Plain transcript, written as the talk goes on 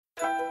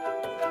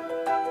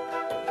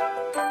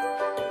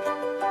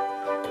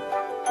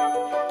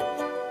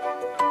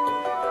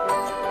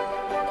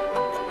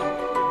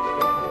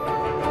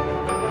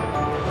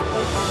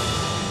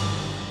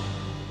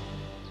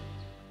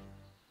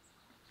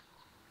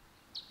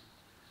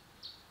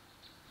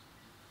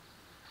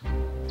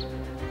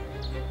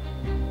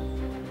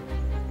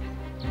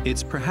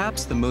It's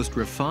perhaps the most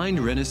refined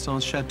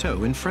Renaissance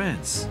chateau in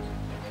France.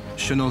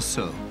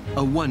 Chenonceau,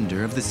 a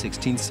wonder of the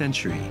 16th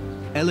century,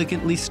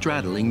 elegantly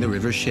straddling the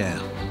River Cher.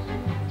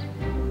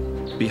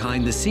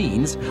 Behind the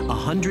scenes,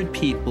 100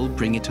 people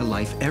bring it to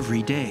life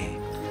every day.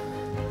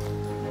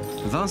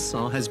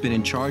 Vincent has been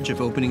in charge of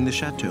opening the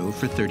chateau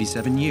for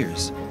 37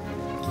 years.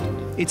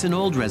 It's an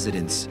old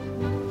residence,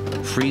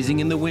 freezing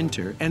in the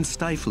winter and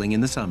stifling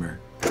in the summer.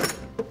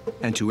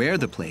 And to air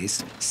the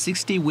place,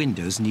 60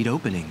 windows need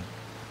opening.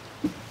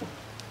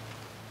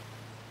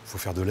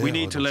 We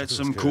need to let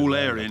some cool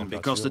air in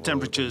because the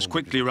temperature is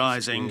quickly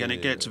rising and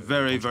it gets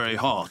very, very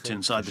hot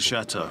inside the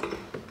chateau.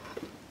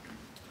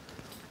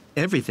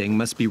 Everything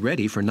must be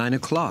ready for 9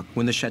 o'clock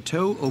when the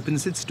chateau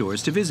opens its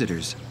doors to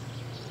visitors.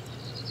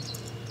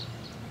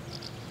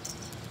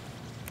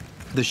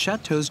 The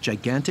chateau's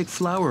gigantic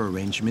flower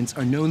arrangements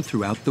are known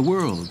throughout the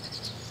world.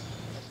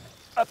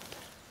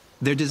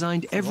 They're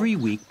designed every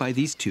week by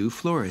these two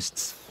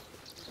florists.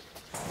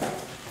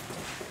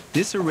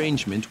 This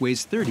arrangement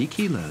weighs 30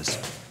 kilos.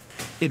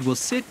 It will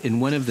sit in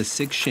one of the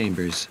 6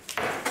 chambers.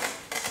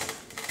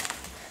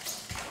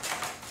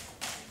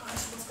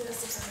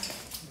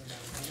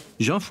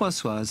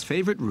 Jean-François's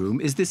favorite room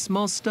is this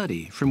small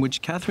study from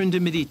which Catherine de'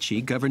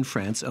 Medici governed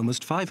France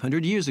almost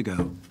 500 years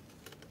ago.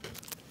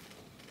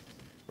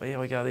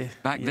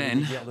 Back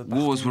then,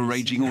 wars were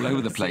raging all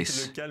over the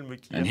place.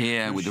 And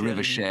here, with the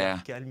River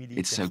Cher,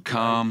 it's so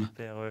calm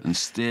and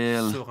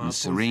still and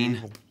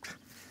serene.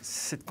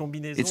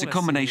 It's a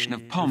combination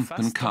of pomp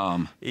and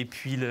calm.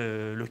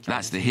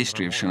 That's the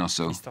history of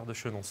Chenonceau.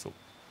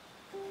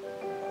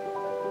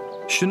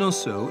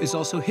 Chenonceau is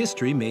also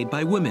history made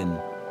by women,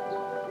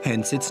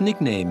 hence its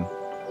nickname,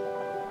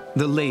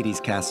 the Ladies'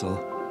 Castle.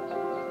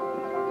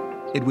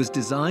 It was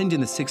designed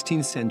in the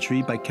 16th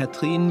century by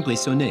Catherine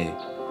Brissonnet,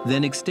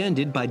 then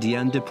extended by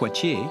Diane de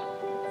Poitiers,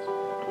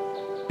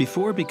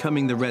 before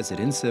becoming the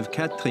residence of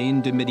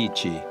Catherine de'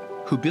 Medici,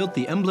 who built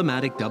the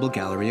emblematic double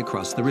gallery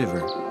across the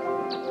river.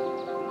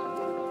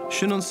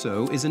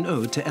 Chenonceau is an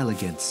ode to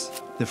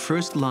elegance, the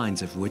first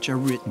lines of which are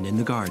written in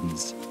the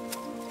gardens.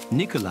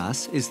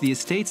 Nicolas is the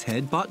estate's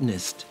head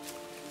botanist.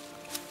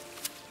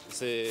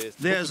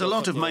 There's a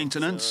lot of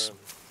maintenance,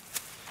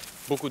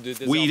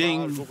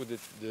 weeding,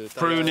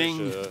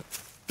 pruning.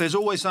 There's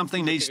always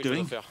something needs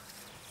doing.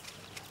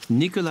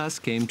 Nicolas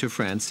came to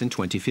France in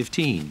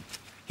 2015.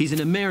 He's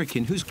an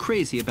American who's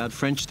crazy about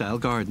French-style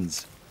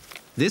gardens.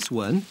 This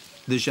one,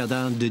 the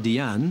Jardin de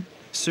Diane,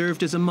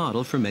 served as a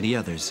model for many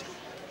others.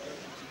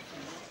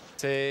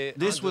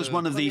 This was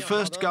one of the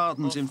first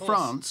gardens in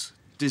France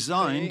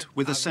designed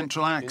with a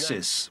central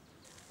axis,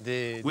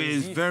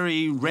 with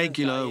very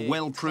regular,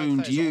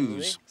 well-pruned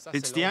yews.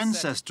 It's the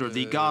ancestor of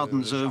the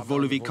gardens of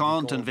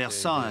Vaux-le-Vicomte and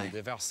Versailles.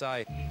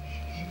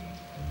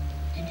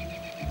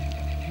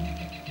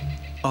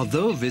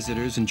 Although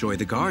visitors enjoy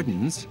the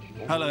gardens...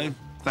 Hello,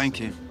 thank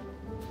you.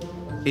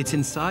 It's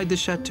inside the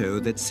chateau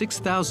that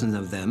 6,000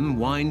 of them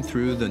wind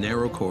through the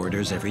narrow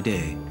corridors every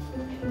day.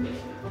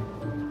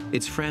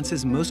 It's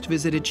France's most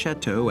visited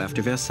chateau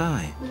after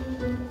Versailles.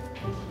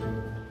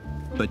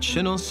 But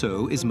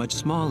Chenonceau is much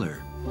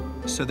smaller,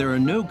 so there are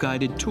no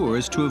guided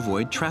tours to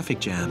avoid traffic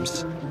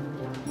jams.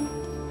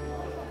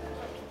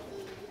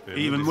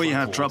 Even we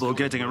have trouble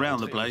getting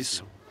around the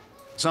place.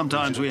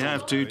 Sometimes we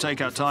have to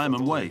take our time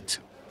and wait.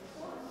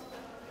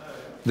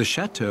 The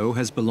chateau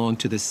has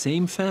belonged to the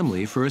same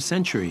family for a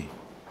century.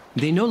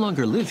 They no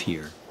longer live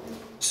here,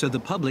 so the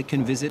public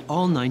can visit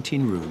all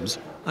 19 rooms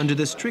under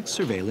the strict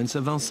surveillance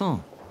of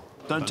Vincent.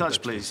 Don't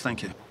touch, please,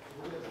 thank you.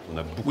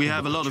 We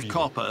have a lot of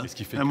copper,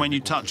 and when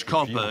you touch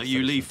copper,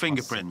 you leave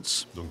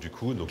fingerprints.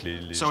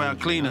 So our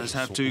cleaners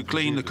have to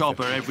clean the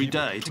copper every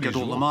day to get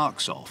all the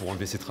marks off.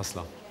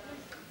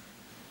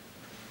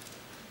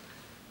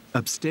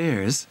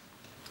 Upstairs,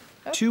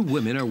 2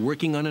 women are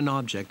working on an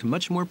object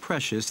much more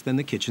precious than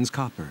the kitchen's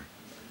copper.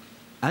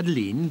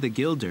 Adeline, the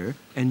gilder,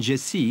 and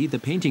Jessie, the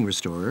painting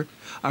restorer,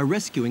 are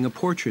rescuing a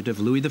portrait of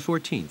Louis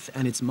XIV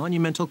and its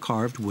monumental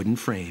carved wooden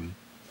frame.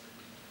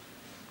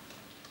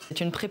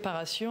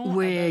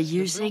 We're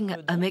using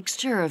a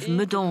mixture of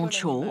Meudon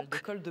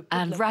chalk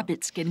and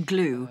rabbit skin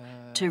glue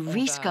to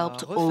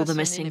resculpt all the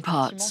missing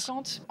parts.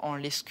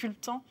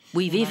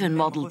 We've even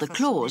modelled the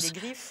claws,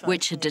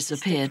 which had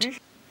disappeared.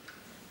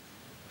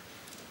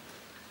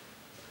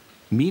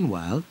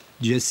 Meanwhile,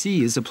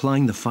 Jessie is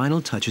applying the final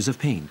touches of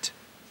paint.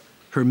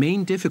 Her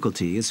main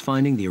difficulty is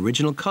finding the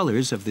original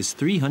colors of this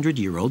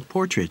 300-year-old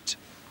portrait.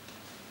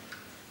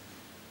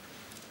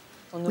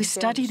 We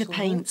study the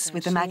paints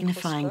with a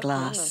magnifying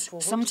glass,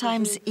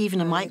 sometimes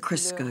even a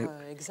microscope,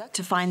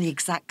 to find the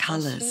exact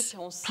colours.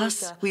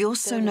 Plus, we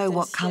also know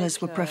what colours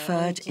were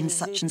preferred in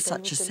such and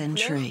such a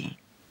century.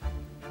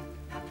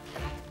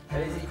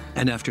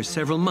 And after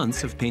several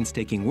months of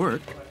painstaking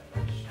work,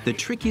 the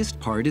trickiest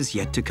part is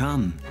yet to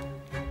come.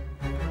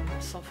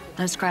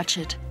 Don't scratch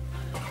it.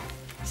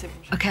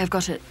 OK, I've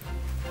got it.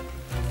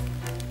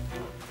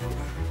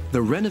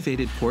 The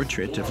renovated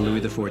portrait of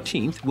Louis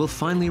XIV will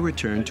finally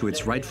return to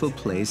its rightful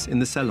place in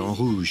the Salon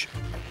Rouge.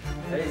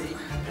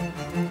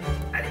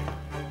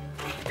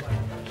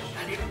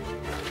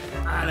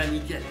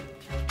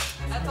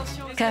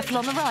 Careful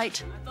on the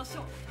right.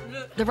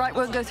 The right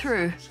won't go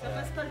through.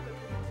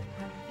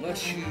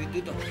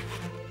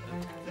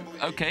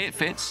 Okay, it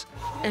fits.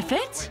 It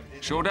fits?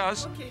 Sure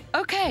does.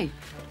 Okay.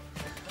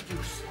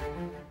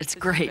 It's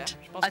great.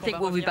 I think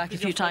we'll be back a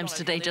few times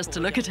today just to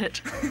look at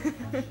it.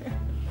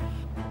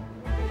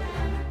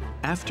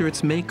 After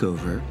its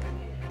makeover,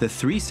 the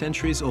 3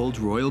 centuries-old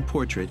royal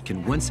portrait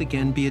can once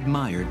again be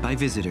admired by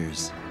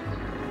visitors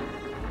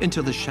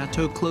until the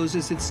chateau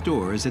closes its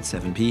doors at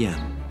 7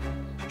 p.m.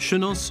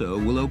 Chenonceau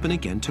will open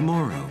again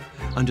tomorrow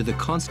under the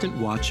constant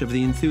watch of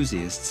the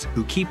enthusiasts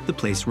who keep the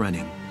place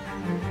running.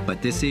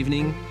 But this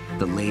evening,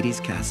 the ladies'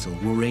 castle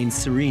will reign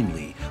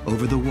serenely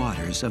over the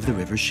waters of the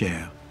River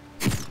Cher.